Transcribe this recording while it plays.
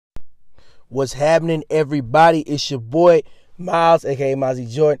What's happening, everybody? It's your boy, Miles, aka Mozzie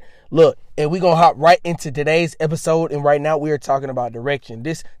Jordan. Look, and we're going to hop right into today's episode. And right now we are talking about direction.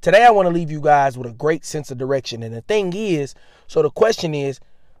 Today I want to leave you guys with a great sense of direction. And the thing is, so the question is,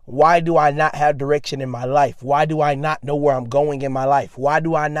 why do I not have direction in my life? Why do I not know where I'm going in my life? Why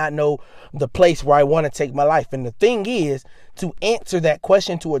do I not know the place where I want to take my life? And the thing is, to answer that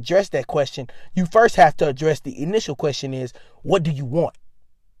question, to address that question, you first have to address the initial question is, what do you want?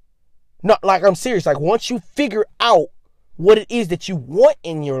 Not like I'm serious. Like once you figure out what it is that you want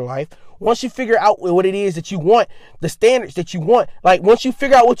in your life, once you figure out what it is that you want, the standards that you want, like once you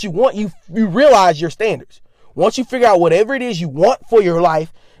figure out what you want, you realize your standards. Once you figure out whatever it is you want for your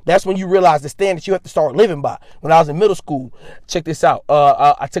life, that's when you realize the standards you have to start living by. When I was in middle school, check this out.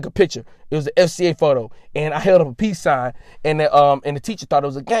 I took a picture. It was an FCA photo, and I held up a peace sign, and the teacher thought it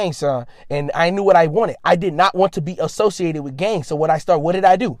was a gang sign, and I knew what I wanted. I did not want to be associated with gangs. So what did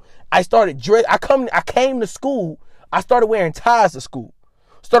I do? I came to school. I started wearing ties to school.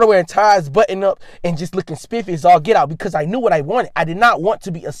 Started wearing ties, button up, and just looking spiffy as all get out because I knew what I wanted. I did not want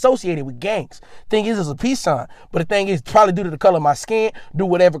to be associated with gangs. Thing is, it's a peace sign. But the thing is, probably due to the color of my skin, do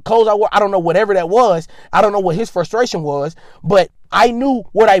whatever clothes I wore. I don't know, whatever that was. I don't know what his frustration was. But I knew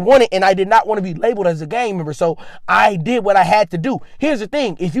what I wanted, and I did not want to be labeled as a gang member. So I did what I had to do. Here's the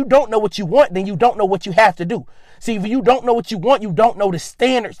thing. If you don't know what you want, then you don't know what you have to do. See, if you don't know what you want, you don't know the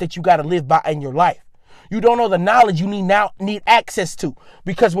standards that you got to live by in your life. You don't know the knowledge you need access to.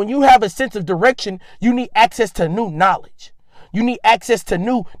 Because when you have a sense of direction, you need access to new knowledge. You need access to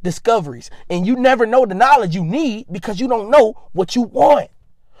new discoveries. And you never know the knowledge you need because you don't know what you want.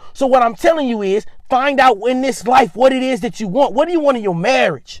 So what I'm telling you is, find out in this life what it is that you want. What do you want in your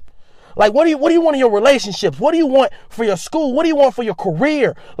marriage? Like, what do you want in your relationships? What do you want for your school? What do you want for your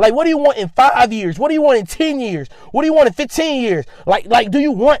career? Like, what do you want in 5 years? What do you want in 10 years? What do you want in 15 years? Like, do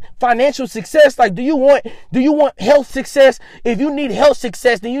you want financial success? Like, do you want health success? If you need health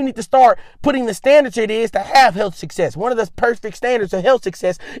success, then you need to start putting the standards it is to have health success. One of the perfect standards of health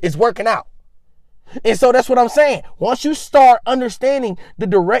success is working out. And so that's what I'm saying. Once you start understanding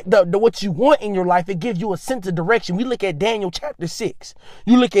what you want in your life, it gives you a sense of direction. We look at Daniel chapter 6.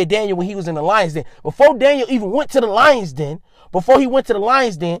 You look at Daniel when he was in the lion's den. Before Daniel even went to the lion's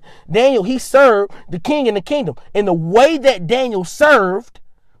den, Daniel, he served the king in the kingdom. And the way that Daniel served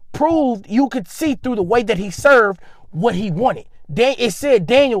proved, you could see through the way that he served what he wanted. It said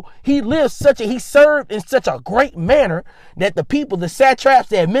Daniel, he served in such a great manner that the people, the satraps,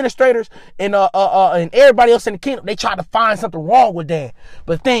 the administrators, and everybody else in the kingdom, they tried to find something wrong with Dan.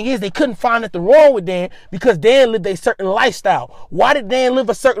 But the thing is, they couldn't find nothing wrong with Dan because Dan lived a certain lifestyle. Why did Dan live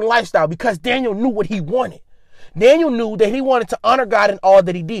a certain lifestyle? Because Daniel knew what he wanted. Daniel knew that he wanted to honor God in all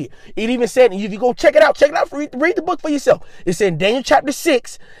that he did. It even said, if you go check it out, read the book for yourself. It said in Daniel chapter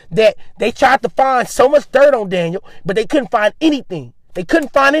 6 that they tried to find so much dirt on Daniel, but they couldn't find anything.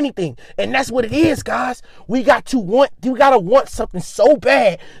 And that's what it is, guys. You got to want something so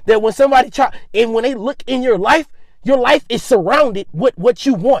bad that when when they look in your life is surrounded with what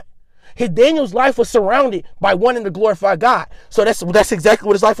you want. Daniel's life was surrounded by wanting to glorify God. So that's exactly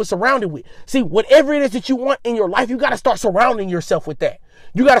what his life was surrounded with. See, whatever it is that you want in your life, you got to start surrounding yourself with that.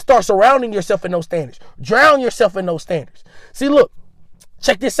 You got to start surrounding yourself in those standards. Drown yourself in those standards. See, look,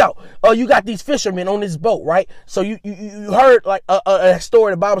 check this out. You got these fishermen on this boat, right? So you heard like a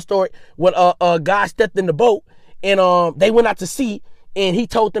story, the Bible story, when God stepped in the boat and they went out to sea. And he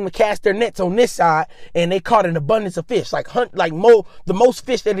told them to cast their nets on this side, and they caught an abundance of fish, the most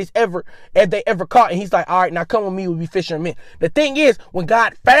fish that they ever caught. And he's like, all right, now come with me, we'll be fishermen. The thing is, when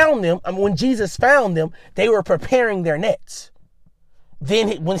God found them, when Jesus found them, they were preparing their nets.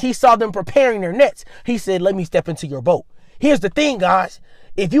 Then when he saw them preparing their nets, he said, let me step into your boat. Here's the thing, guys.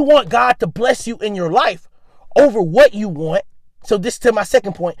 If you want God to bless you in your life over what you want, so this is to my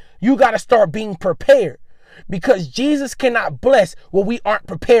second point, you got to start being prepared. Because Jesus cannot bless what we aren't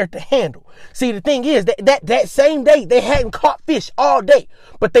prepared to handle. See, the thing is that same day, they hadn't caught fish all day,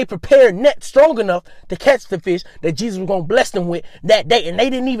 but they prepared nets strong enough to catch the fish that Jesus was going to bless them with that day. And they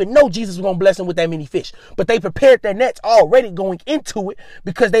didn't even know Jesus was going to bless them with that many fish, but they prepared their nets already going into it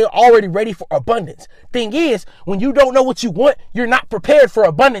because they were already ready for abundance. Thing is, when you don't know what you want, you're not prepared for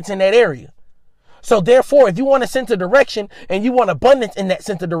abundance in that area. So therefore, if you want a sense of direction and you want abundance in that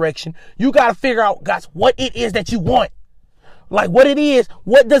sense of direction, you got to figure out, guys, what it is that you want. Like what it is,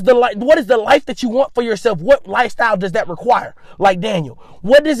 what is the life that you want for yourself? What lifestyle does that require? Like Daniel,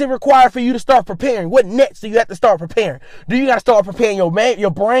 what does it require for you to start preparing? What next do you have to start preparing? Do you got to start preparing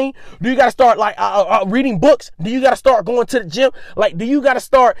your brain? Do you got to start like reading books? Do you got to start going to the gym? Like, do you got to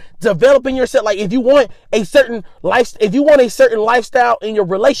start developing yourself? Like, if you want a certain lifestyle in your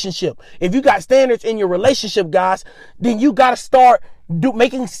relationship, if you got standards in your relationship, guys, then you got to start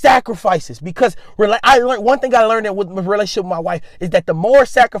making sacrifices. Because one thing I learned with my relationship with my wife is that the more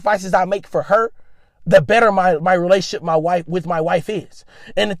sacrifices I make for her, the better my relationship with my wife is.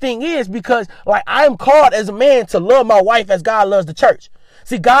 And the thing is, because like I am called as a man to love my wife as God loves the church.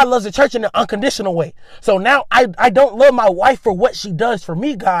 See, God loves the church in an unconditional way. So now I don't love my wife for what she does for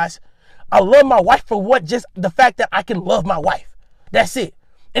me, guys. I love my wife for just the fact that I can love my wife. That's it.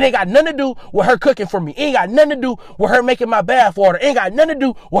 It ain't got nothing to do with her cooking for me. It ain't got nothing to do with her making my bath water. It ain't got nothing to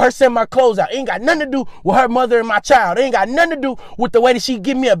do with her sending my clothes out. It ain't got nothing to do with her mothering my child. It ain't got nothing to do with the way that she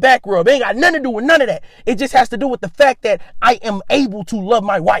give me a back rub. It ain't got nothing to do with none of that. It just has to do with the fact that I am able to love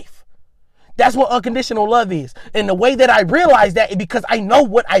my wife. That's what unconditional love is. And the way that I realize that is because I know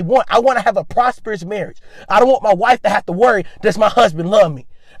what I want. I want to have a prosperous marriage. I don't want my wife to have to worry, does my husband love me?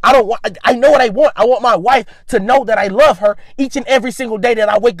 I know what I want. I want my wife to know that I love her each and every single day that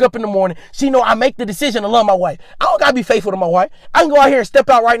I wake up in the morning. She know I make the decision to love my wife. I don't gotta be faithful to my wife. I can go out here and step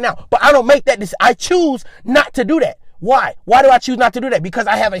out right now, but I don't make that decision. I choose not to do that. Why? Why do I choose not to do that? Because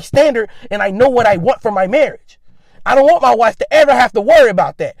I have a standard and I know what I want for my marriage. I don't want my wife to ever have to worry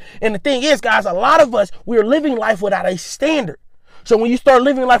about that. And the thing is, guys, a lot of us, we're living life without a standard. So when you start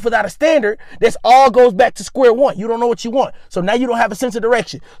living life without a standard, this all goes back to square one. You don't know what you want. So now you don't have a sense of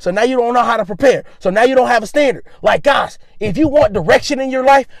direction. So now you don't know how to prepare. So now you don't have a standard. Like, guys, if you want direction in your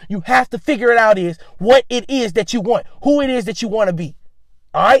life, you have to figure it out is what it is that you want, who it is that you want to be.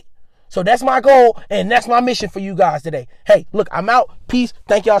 All right? So that's my goal, and that's my mission for you guys today. Hey, look, I'm out. Peace.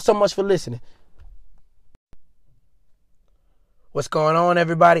 Thank y'all so much for listening. What's going on,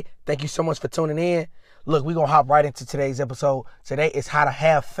 everybody? Thank you so much for tuning in. Look, we're going to hop right into today's episode. Today is how to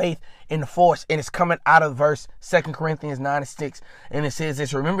have faith in the force, and it's coming out of verse 2 Corinthians 9:6. And it says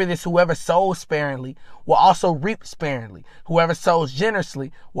this: remember this, whoever sows sparingly will also reap sparingly. Whoever sows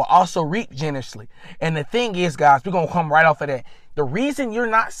generously will also reap generously. And the thing is, guys, we're going to come right off of that. The reason you're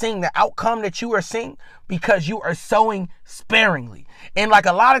not seeing the outcome that you are seeing because you are sowing sparingly. And like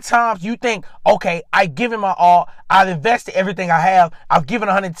a lot of times you think, okay, I've given my all. I've invested everything I have. I've given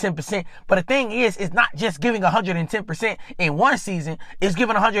 110%. But the thing is, it's not just giving 110% in one season. It's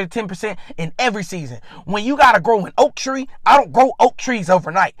giving 110% in every season. When you got to grow an oak tree, I don't grow oak trees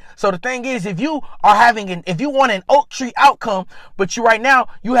overnight. So the thing is, if you want an oak tree outcome, but you right now,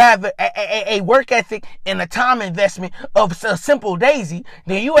 you have a work ethic and a time investment of a simple daisy,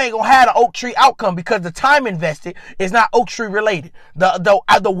 then you ain't going to have an oak tree outcome because the time invested is not oak tree related.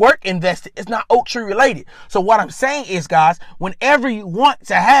 The work invested is not oak tree related. So what I'm saying is, guys, whenever you want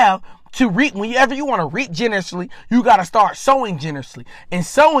to reap generously, you got to start sowing generously. And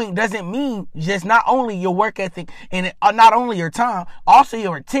sowing doesn't mean just not only your work ethic and not only your time, also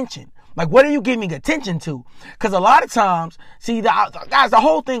your attention. Like, what are you giving attention to? Because a lot of times, guys, the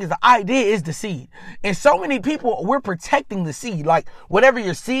whole thing is the idea is the seed. And so many people, we're protecting the seed. Like, whatever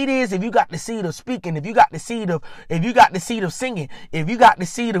your seed is, if you got the seed of speaking, if you got the seed of singing, if you got the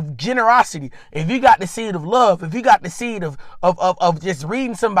seed of generosity, if you got the seed of love, if you got the seed of just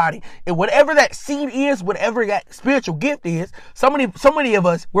reading somebody, and whatever that seed is, whatever that spiritual gift is, so many of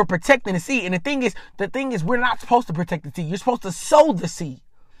us, we're protecting the seed. And the thing is, we're not supposed to protect the seed. You're supposed to sow the seed.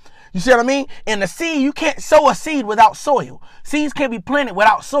 You see what I mean? And the seed, you can't sow a seed without soil. Seeds can't be planted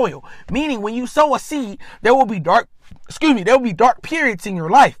without soil. Meaning when you sow a seed, there will be dark periods in your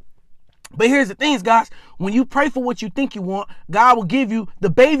life. But here's the thing, guys. When you pray for what you think you want, God will give you the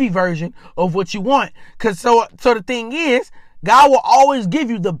baby version of what you want. So the thing is, God will always give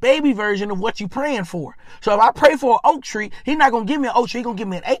you the baby version of what you're praying for. So if I pray for an oak tree, He's not going to give me an oak tree. He's going to give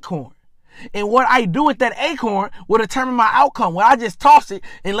me an acorn. And what I do with that acorn will determine my outcome. Will I just toss it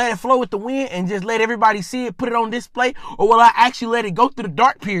and let it flow with the wind and just let everybody see it, put it on display? Or will I actually let it go through the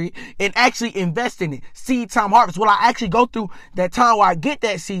dark period and actually invest in it? Seed time harvest. Will I actually go through that time where I get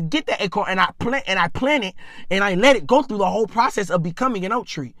that seed, get that acorn, and I plant it and I let it go through the whole process of becoming an oak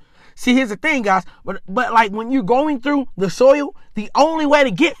tree? See, here's the thing, guys. But like when you're going through the soil, the only way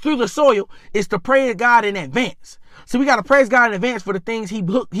to get through the soil is to praise God in advance. So we got to praise God in advance for the things He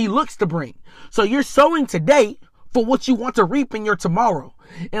looks to bring. So you're sowing today for what you want to reap in your tomorrow.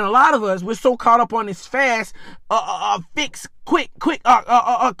 And a lot of us, we're so caught up on this fast, quick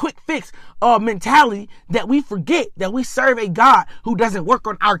fix mentality that we forget that we serve a God who doesn't work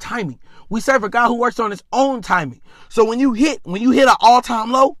on our timing. We serve a God who works on his own timing. So when you hit an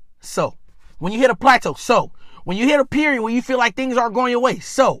all-time low, so. When you hit a plateau, so. When you hit a period where you feel like things aren't going your way,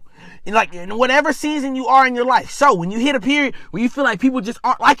 so. And like in whatever season you are in your life, so. When you hit a period where you feel like people just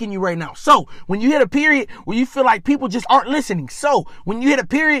aren't liking you right now, so. When you hit a period where you feel like people just aren't listening, so. When you hit a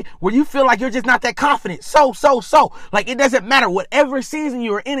period where you feel like you're just not that confident, so. Like it doesn't matter. Whatever season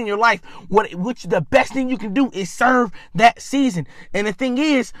you are in your life, which the best thing you can do is serve that season. And the thing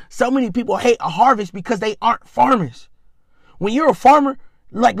is, so many people hate a harvest because they aren't farmers. When you're a farmer,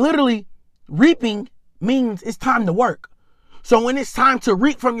 like literally reaping means it's time to work. So when it's time to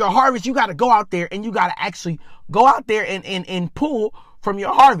reap from your harvest, you got to go out there and you got to actually go out there and pull from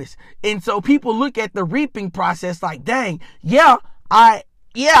your harvest. And so people look at the reaping process like, dang, I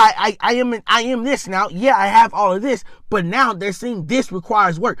am this now. Yeah, I have all of this, but now they're saying this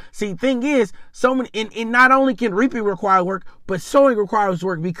requires work. See, thing is, so many, and not only can reaping require work, but sowing requires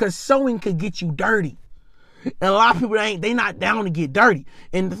work, because sowing can get you dirty. And a lot of people they not down to get dirty.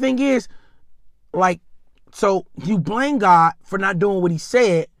 And the thing is, like, so you blame God for not doing what he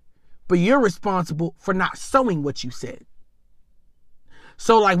said, but you're responsible for not sowing what you said.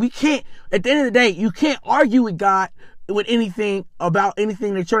 So like we can't, at the end of the day, you can't argue with God with anything about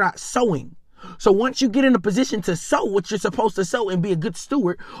anything that you're not sowing. So once you get in a position to sow what you're supposed to sow and be a good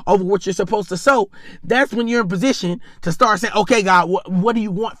steward over what you're supposed to sow, that's when you're in position to start saying, okay, God, what do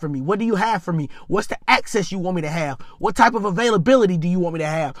you want from me? What do you have for me? What's the access you want me to have? What type of availability do you want me to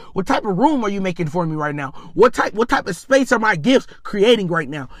have? What type of room are you making for me right now? What type of space are my gifts creating right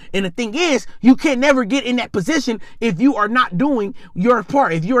now? And the thing is, you can never get in that position if you are not doing your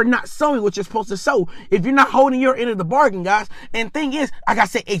part, if you are not sowing what you're supposed to sow, if you're not holding your end of the bargain, guys. And the thing is, like I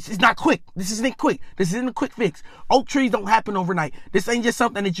said, it's not quick. This isn't quick. This isn't a quick fix. Oak trees don't happen overnight. This ain't just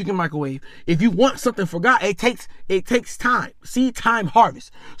something that you can microwave. If you want something for God, it takes time. Seed time,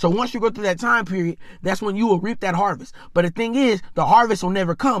 harvest. So once you go through that time period, that's when you will reap that harvest. But the thing is, the harvest will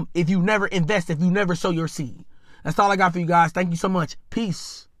never come if you never invest, if you never sow your seed. That's all I got for you guys. Thank you so much.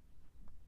 Peace.